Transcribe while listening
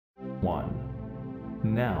1.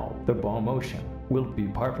 Now, the ball motion will be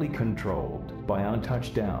partly controlled by on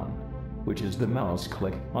touchdown, which is the mouse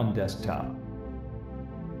click on desktop.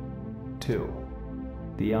 2.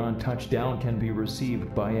 The on touchdown can be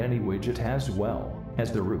received by any widget as well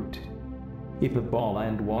as the root. If the ball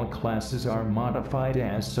and wall classes are modified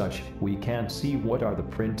as such, we can't see what are the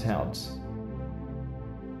printouts.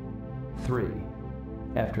 3.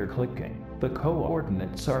 After clicking, the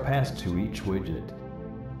coordinates are passed to each widget.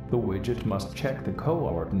 The widget must check the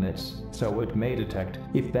coordinates so it may detect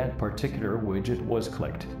if that particular widget was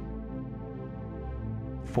clicked.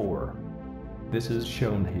 4. This is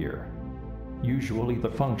shown here. Usually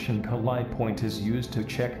the function collide_point is used to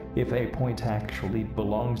check if a point actually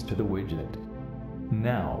belongs to the widget.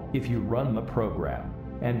 Now, if you run the program,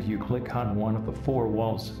 and you click on one of the 4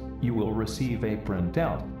 walls, you will receive a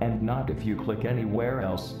printout, and not if you click anywhere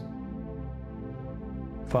else.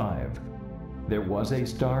 5. There was a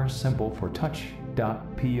star symbol for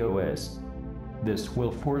touch.pos. This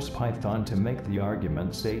will force Python to make the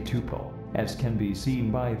arguments a tuple, as can be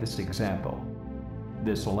seen by this example.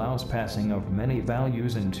 This allows passing of many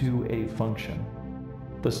values into a function.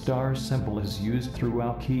 The star symbol is used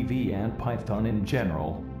throughout Kivy and Python in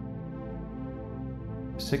general.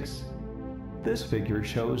 6. This figure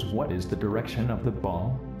shows what is the direction of the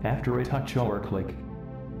ball after a touch or click.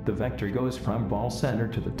 The vector goes from ball center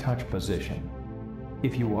to the touch position.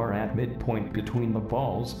 If you are at midpoint between the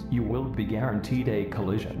balls, you will be guaranteed a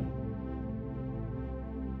collision.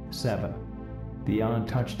 7. The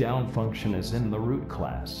onTouchDown function is in the root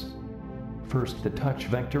class. First, the touch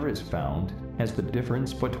vector is found as the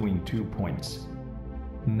difference between 2 points.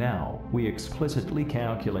 Now, we explicitly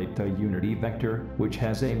calculate the unity vector, which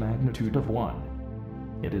has a magnitude of 1.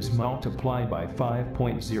 It is multiplied by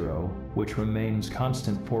 5.0, which remains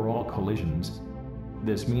constant for all collisions.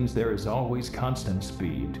 This means there is always constant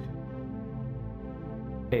speed.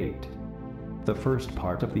 8. The first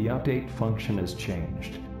part of the update function is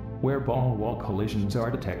changed, where ball-wall collisions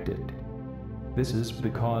are detected. This is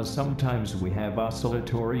because sometimes we have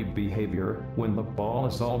oscillatory behavior when the ball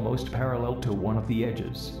is almost parallel to one of the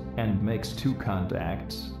edges and makes 2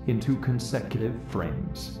 contacts in 2 consecutive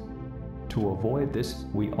frames. To avoid this,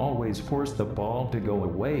 we always force the ball to go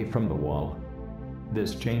away from the wall.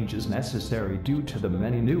 This change is necessary due to the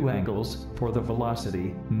many new angles for the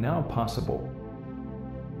velocity now possible.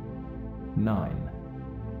 9.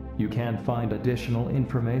 You can find additional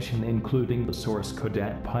information including the source code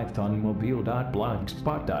at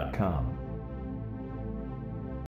pythonmobile.blogspot.com.